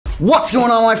What's going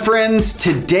on, my friends?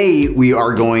 Today we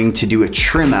are going to do a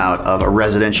trim out of a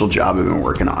residential job I've been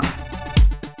working on.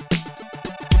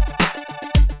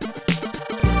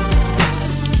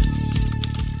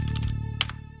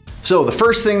 So the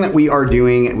first thing that we are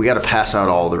doing, we got to pass out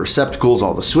all the receptacles,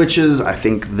 all the switches. I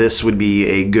think this would be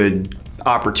a good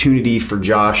opportunity for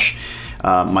Josh,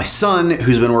 my son,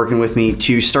 who's been working with me,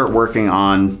 to start working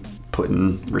on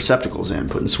putting receptacles in,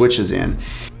 putting switches in.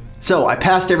 So I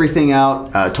passed everything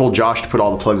out, told Josh to put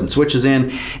all the plugs and switches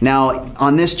in. Now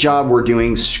on this job, we're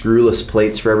doing screwless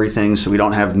plates for everything, so we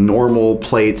don't have normal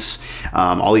plates.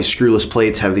 All these screwless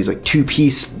plates have these like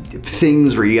two-piece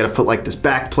things where you gotta put like this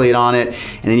back plate on it,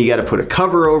 and then you gotta put a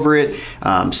cover over it.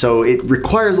 So it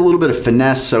requires a little bit of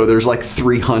finesse, so there's like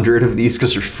 300 of these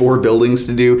because there's 4 buildings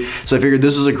to do. So I figured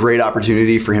this was a great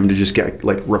opportunity for him to just get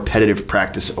like repetitive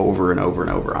practice over and over and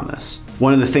over on this.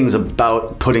 One of the things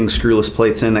about putting screwless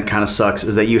plates in that kind of sucks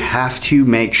is that you have to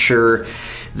make sure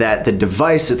that the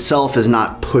device itself is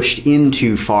not pushed in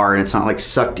too far and it's not like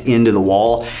sucked into the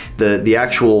wall. The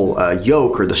actual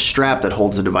yoke or the strap that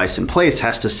holds the device in place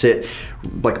has to sit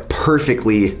like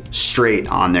perfectly straight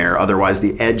on there. Otherwise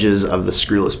the edges of the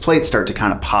screwless plate start to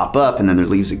kind of pop up and then there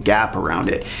leaves a gap around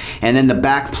it. And then the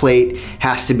back plate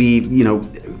has to be, you know,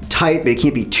 tight, but it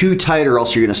can't be too tight or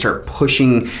else you're gonna start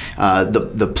pushing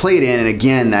the plate in, and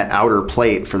again, that outer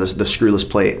plate for the screwless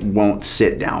plate won't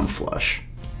sit down flush.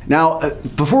 Now,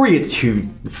 before we get too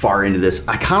far into this,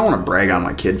 I kind of want to brag on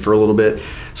my kid for a little bit.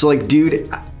 So like, dude,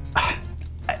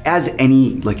 as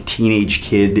any like teenage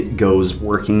kid goes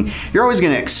working, you're always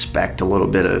gonna expect a little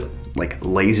bit of like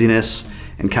laziness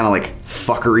and kind of like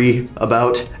fuckery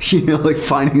about, you know, like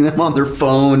finding them on their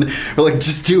phone or like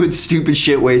just doing stupid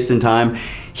shit, wasting time.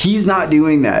 He's not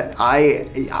doing that. I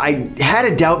had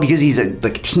a doubt because he's a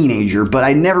like teenager, but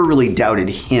I never really doubted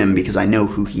him because I know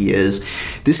who he is.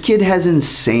 This kid has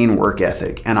insane work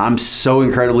ethic and I'm so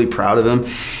incredibly proud of him.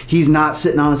 He's not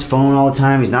sitting on his phone all the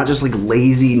time. He's not just like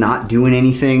lazy, not doing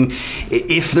anything.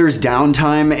 If there's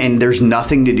downtime and there's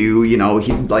nothing to do, you know,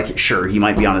 sure, he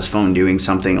might be on his phone doing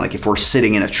something, like if we're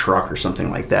sitting in a truck or something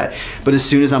like that. But as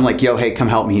soon as I'm like, yo, hey, come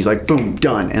help me, he's like, boom,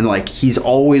 done. And like, he's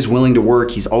always willing to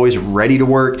work. He's always ready to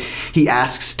work. He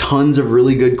asks tons of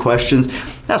really good questions.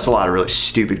 That's a lot of really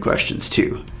stupid questions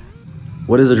too.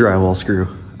 What is a drywall screw?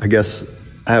 I guess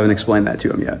I haven't explained that to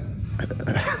him yet.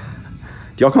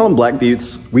 Do y'all call them black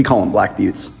buttes? We call them black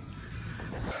buttes.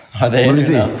 Are they? Let me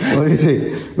see. Let me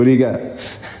see. What do you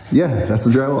got? Yeah, that's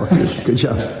a drywall screw. Good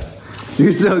job.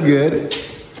 You're so good.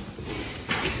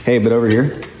 Hey, but over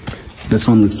here, this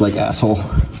one looks like asshole.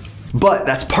 But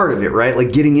that's part of it, right?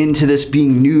 Like getting into this,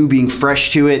 being new, being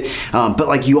fresh to it. But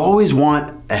like you always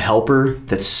want a helper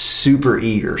that's super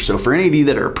eager. So for any of you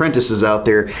that are apprentices out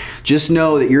there, just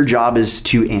know that your job is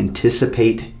to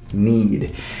anticipate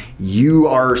need. You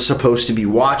are supposed to be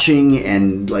watching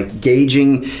and like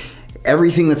gauging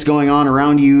everything that's going on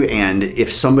around you, and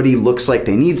if somebody looks like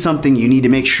they need something, you need to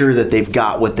make sure that they've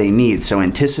got what they need. So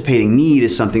anticipating need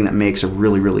is something that makes a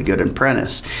really, really good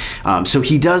apprentice. So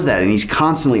he does that, and he's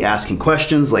constantly asking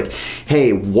questions like,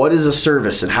 hey, what is a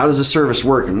service and how does a service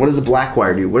work, and what does the black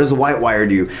wire do, what does the white wire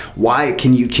do, why,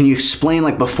 can you explain,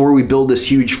 like, before we build this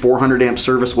huge 400 amp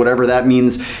service, whatever that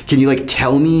means, can you like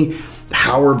tell me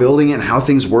how we're building it and how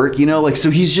things work, you know? Like, so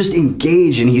he's just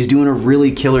engaged and he's doing a really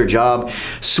killer job,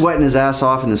 sweating his ass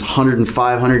off in this 105,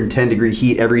 110 degree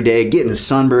heat every day, getting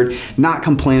sunburned, not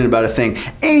complaining about a thing.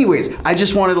 Anyways, I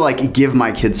just wanted to like give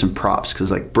my kid some props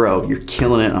because like, bro, you're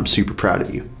killing it and I'm super proud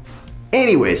of you.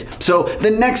 Anyways, so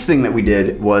the next thing that we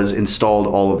did was installed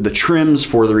all of the trims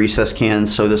for the recess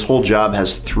cans. So this whole job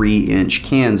has 3-inch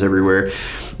cans everywhere,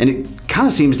 and it kind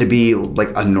of seems to be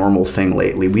like a normal thing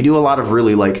lately. We do a lot of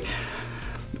really like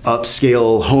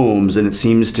upscale homes, and it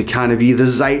seems to kind of be the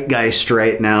zeitgeist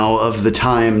right now of the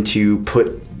time to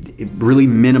put really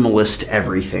minimalist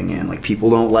everything in. Like,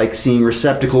 people don't like seeing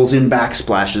receptacles in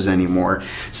backsplashes anymore,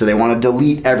 so they want to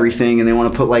delete everything and they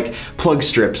want to put like plug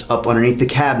strips up underneath the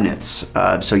cabinets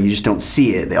so you just don't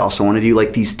see it. They also want to do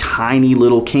like these tiny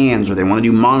little cans, or they want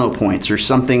to do monopoints or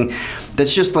something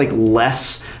that's just like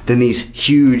less than these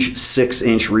huge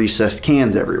 6-inch recessed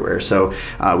cans everywhere. So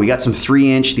we got some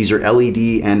 3-inch, these are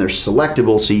LED and they're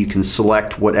selectable, so you can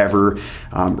select whatever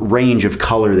range of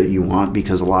color that you want,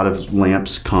 because a lot of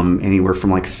lamps come anywhere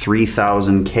from like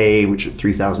 3000 K, which is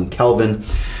 3000 Kelvin,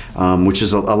 which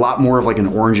is a lot more of like an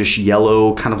orangish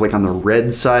yellow, kind of like on the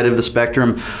red side of the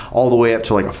spectrum, all the way up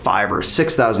to like a 5 or a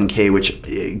 6000 K, which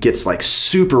gets like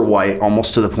super white,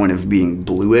 almost to the point of being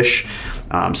bluish.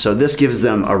 So this gives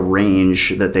them a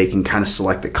range that they can kind of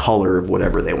select the color of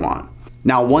whatever they want.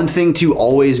 Now, one thing to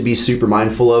always be super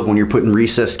mindful of when you're putting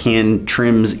recessed can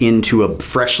trims into a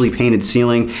freshly painted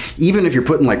ceiling, even if you're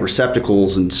putting like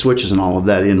receptacles and switches and all of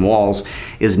that in walls,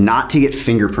 is not to get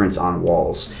fingerprints on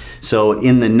walls. So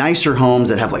in the nicer homes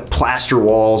that have like plaster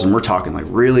walls, and we're talking like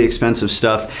really expensive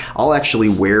stuff, I'll actually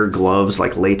wear gloves,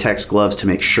 like latex gloves, to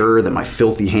make sure that my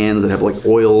filthy hands that have like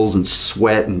oils and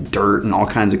sweat and dirt and all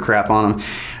kinds of crap on them,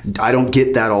 I don't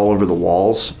get that all over the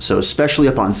walls. So especially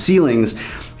up on ceilings,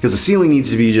 because the ceiling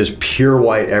needs to be just pure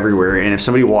white everywhere. And if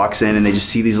somebody walks in and they just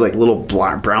see these like little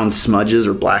brown smudges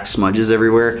or black smudges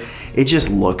everywhere, it just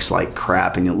looks like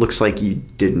crap and it looks like you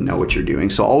didn't know what you're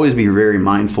doing. So always be very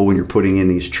mindful when you're putting in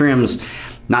these trims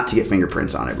not to get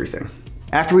fingerprints on everything.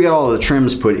 After we got all of the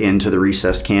trims put into the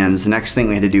recessed cans, the next thing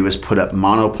we had to do was put up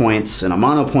monopoints. And a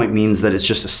monopoint means that it's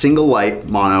just a single light,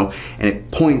 mono, and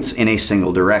it points in a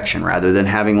single direction rather than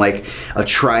having like a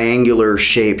triangular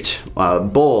shaped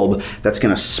bulb that's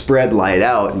gonna spread light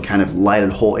out and kind of light a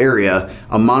whole area.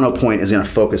 A monopoint is gonna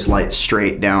focus light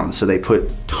straight down. So they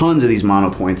put tons of these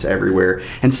monopoints everywhere.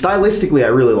 And stylistically, I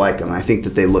really like them. I think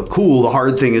that they look cool. The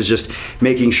hard thing is just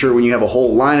making sure when you have a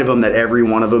whole line of them that every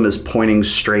one of them is pointing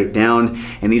straight down.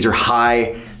 And these are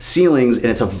high ceilings and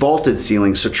it's a vaulted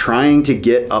ceiling. So trying to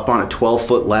get up on a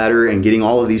 12-foot ladder and getting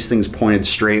all of these things pointed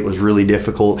straight was really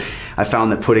difficult. I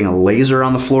found that putting a laser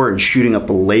on the floor and shooting up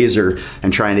the laser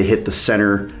and trying to hit the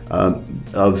center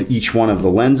of each one of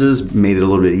the lenses made it a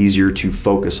little bit easier to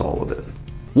focus all of it.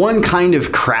 One kind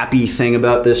of crappy thing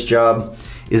about this job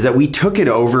is that we took it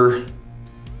over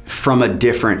from a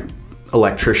different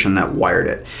electrician that wired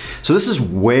it. So this is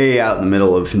way out in the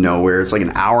middle of nowhere. It's like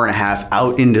an hour and a half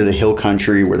out into the hill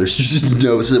country where there's just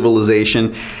no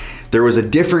civilization. There was a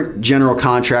different general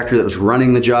contractor that was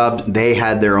running the job. They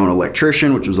had their own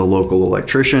electrician, which was a local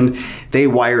electrician. They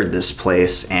wired this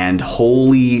place and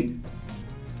holy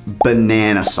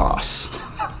banana sauce.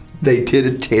 They did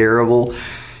a terrible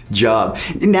job.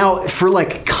 Now, for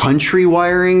like country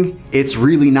wiring, it's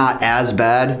really not as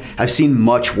bad. I've seen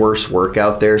much worse work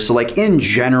out there. So like in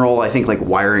general, I think like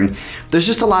wiring, there's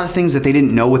just a lot of things that they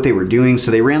didn't know what they were doing.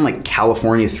 So they ran like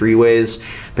California three-ways,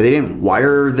 but they didn't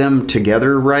wire them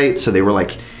together right. So they were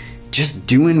like just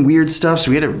doing weird stuff.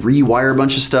 So we had to rewire a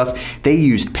bunch of stuff. They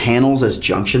used panels as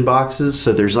junction boxes.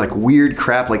 So there's like weird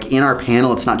crap, like in our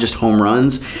panel, it's not just home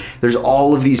runs. There's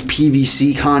all of these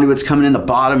PVC conduits coming in the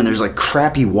bottom and there's like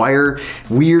crappy wire,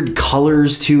 weird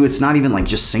colors too. It's not even like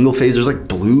just single phase. There's like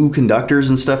blue conductors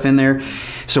and stuff in there.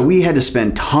 So we had to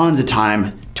spend tons of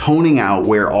time toning out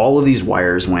where all of these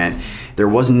wires went. There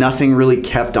was nothing really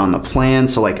kept on the plan.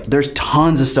 So like there's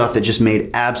tons of stuff that just made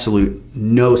absolute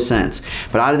no sense.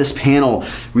 But out of this panel,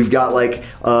 we've got like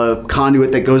a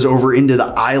conduit that goes over into the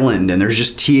island and there's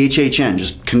just THHN,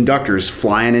 just conductors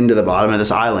flying into the bottom of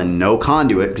this island. No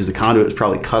conduit because the conduit was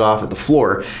probably cut off at the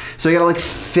floor. So you gotta like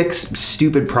fix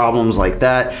stupid problems like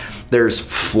that. There's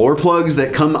floor plugs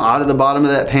that come out of the bottom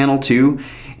of that panel too.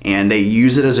 And they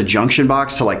use it as a junction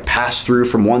box to like pass through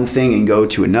from one thing and go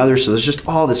to another. So there's just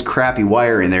all this crappy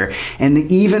wire in there. And the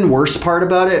even worse part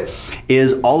about it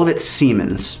is all of it's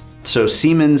Siemens. So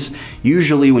Siemens,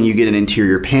 usually when you get an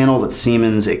interior panel that's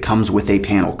Siemens, it comes with a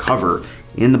panel cover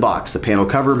in the box. The panel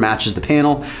cover matches the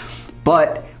panel,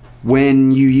 but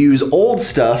when you use old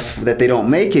stuff that they don't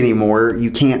make anymore,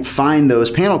 you can't find those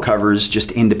panel covers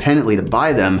just independently to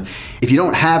buy them. If you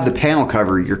don't have the panel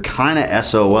cover, you're kind of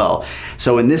SOL.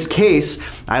 So in this case,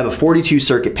 I have a 42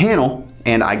 circuit panel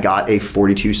and I got a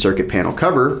 42 circuit panel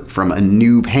cover from a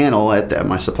new panel at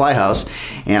my supply house.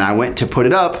 And I went to put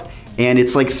it up and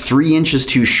it's like 3 inches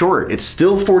too short. It's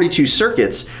still 42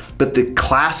 circuits, but the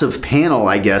class of panel,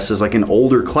 I guess, is like an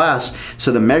older class.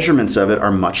 So the measurements of it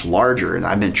are much larger. And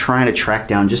I've been trying to track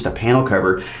down just a panel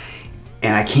cover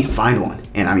and I can't find one.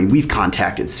 And I mean, we've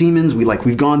contacted Siemens,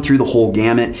 we've gone through the whole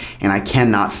gamut and I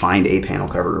cannot find a panel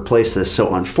cover to replace this.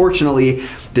 So unfortunately,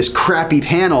 this crappy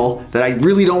panel that I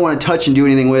really don't want to touch and do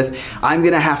anything with, I'm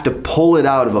gonna have to pull it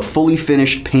out of a fully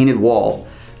finished painted wall,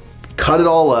 cut it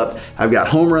all up. I've got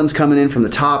home runs coming in from the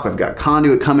top. I've got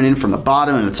conduit coming in from the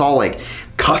bottom and it's all like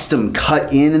custom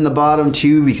cut in the bottom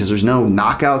too because there's no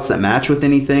knockouts that match with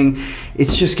anything.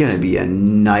 It's just gonna be a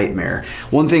nightmare.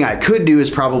 One thing I could do is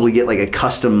probably get like a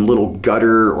custom little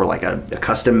gutter or like a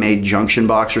custom made junction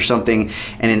box or something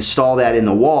and install that in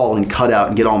the wall and cut out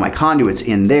and get all my conduits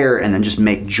in there and then just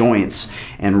make joints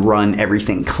and run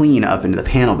everything clean up into the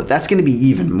panel. But that's gonna be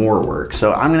even more work.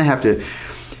 So I'm gonna have to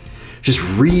just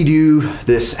redo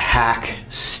this hack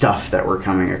stuff that we're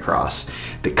coming across.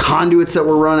 The conduits that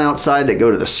were run outside that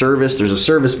go to the service, there's a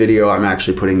service video I'm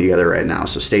actually putting together right now,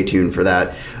 so stay tuned for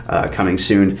that. coming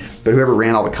soon. But whoever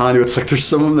ran all the conduits, like there's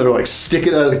some of them that are like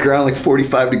sticking out of the ground like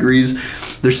 45 degrees.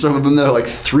 There's some of them that are like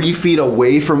 3 feet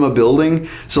away from a building.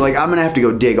 So like I'm gonna have to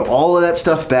go dig all of that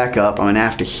stuff back up. I'm gonna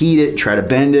have to heat it, try to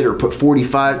bend it or put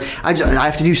 45. I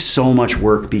have to do so much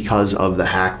work because of the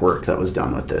hack work that was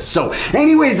done with this. So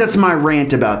anyways, that's my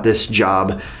rant about this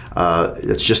job.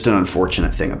 It's just an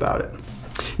unfortunate thing about it.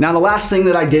 Now the last thing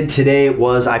that I did today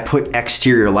was I put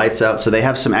exterior lights out. So they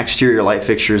have some exterior light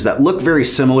fixtures that look very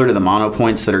similar to the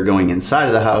monopoints that are going inside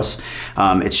of the house.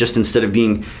 It's just instead of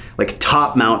being like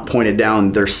top mount pointed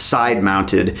down, they're side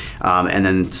mounted. And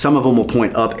then some of them will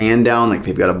point up and down, like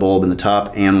they've got a bulb in the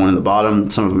top and one in the bottom.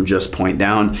 Some of them just point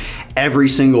down. Every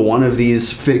single one of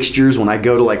these fixtures, when I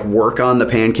go to like work on the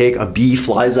pancake, a bee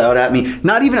flies out at me.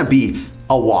 Not even a bee,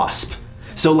 a wasp.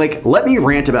 So like, let me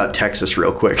rant about Texas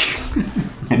real quick.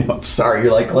 I know, I'm sorry,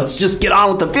 you're like, let's just get on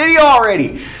with the video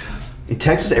already. In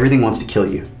Texas, everything wants to kill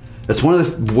you. That's one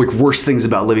of the worst things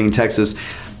about living in Texas.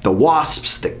 The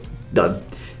wasps, the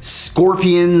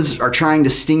scorpions are trying to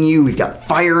sting you. We've got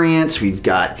fire ants, we've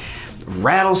got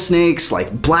rattlesnakes,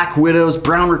 like black widows,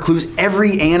 brown recluse.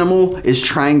 Every animal is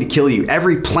trying to kill you.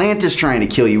 Every plant is trying to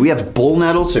kill you. We have bull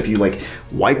nettles, so if you like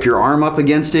wipe your arm up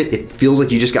against it, it feels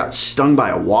like you just got stung by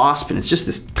a wasp, and it's just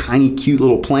this tiny cute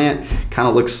little plant. Kind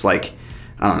of looks like,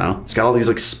 I don't know, it's got all these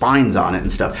like spines on it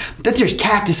and stuff. Then there's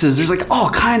cactuses, there's like all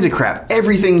kinds of crap.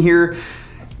 Everything here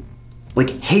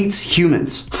like hates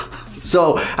humans.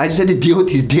 So I just had to deal with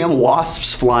these damn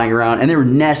wasps flying around, and there were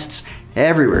nests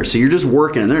everywhere. So you're just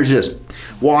working and there's just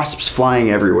wasps flying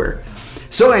everywhere.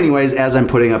 So anyways, as I'm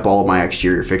putting up all of my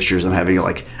exterior fixtures, I'm having to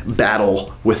like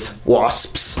battle with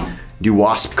wasps, do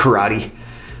wasp karate.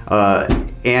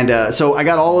 So I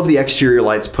got all of the exterior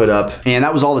lights put up, and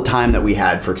that was all the time that we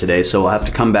had for today. So we'll have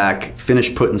to come back,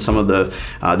 finish putting some of the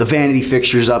vanity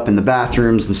fixtures up in the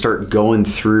bathrooms and start going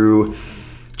through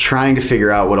trying to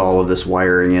figure out what all of this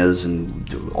wiring is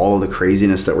and all of the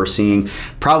craziness that we're seeing.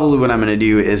 Probably what I'm gonna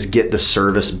do is get the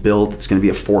service built. It's gonna be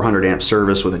a 400 amp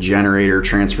service with a generator,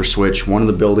 transfer switch. One of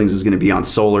the buildings is gonna be on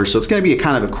solar. So it's gonna be a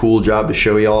kind of a cool job to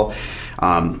show y'all.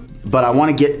 But I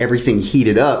wanna get everything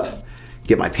heated up,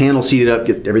 get my panels heated up,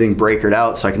 get everything breakered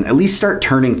out so I can at least start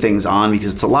turning things on,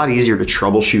 because it's a lot easier to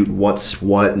troubleshoot what's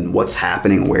what and what's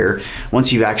happening where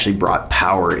once you've actually brought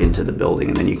power into the building,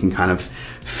 and then you can kind of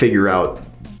figure out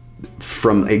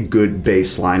from a good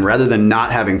baseline rather than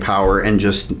not having power and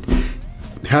just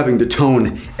having to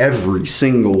tone every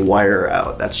single wire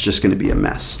out. That's just gonna be a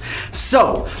mess.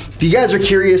 So if you guys are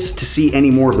curious to see any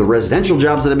more of the residential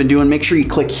jobs that I've been doing, make sure you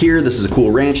click here. This is a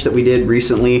cool ranch that we did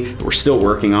recently that we're still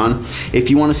working on. If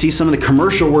you wanna see some of the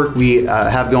commercial work we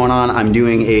have going on, I'm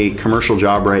doing a commercial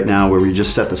job right now where we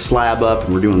just set the slab up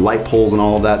and we're doing light poles and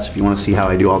all of that. So if you wanna see how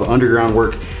I do all the underground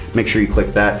work, make sure you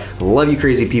click that. Love you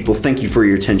crazy people. Thank you for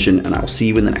your attention, and I will see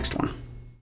you in the next one.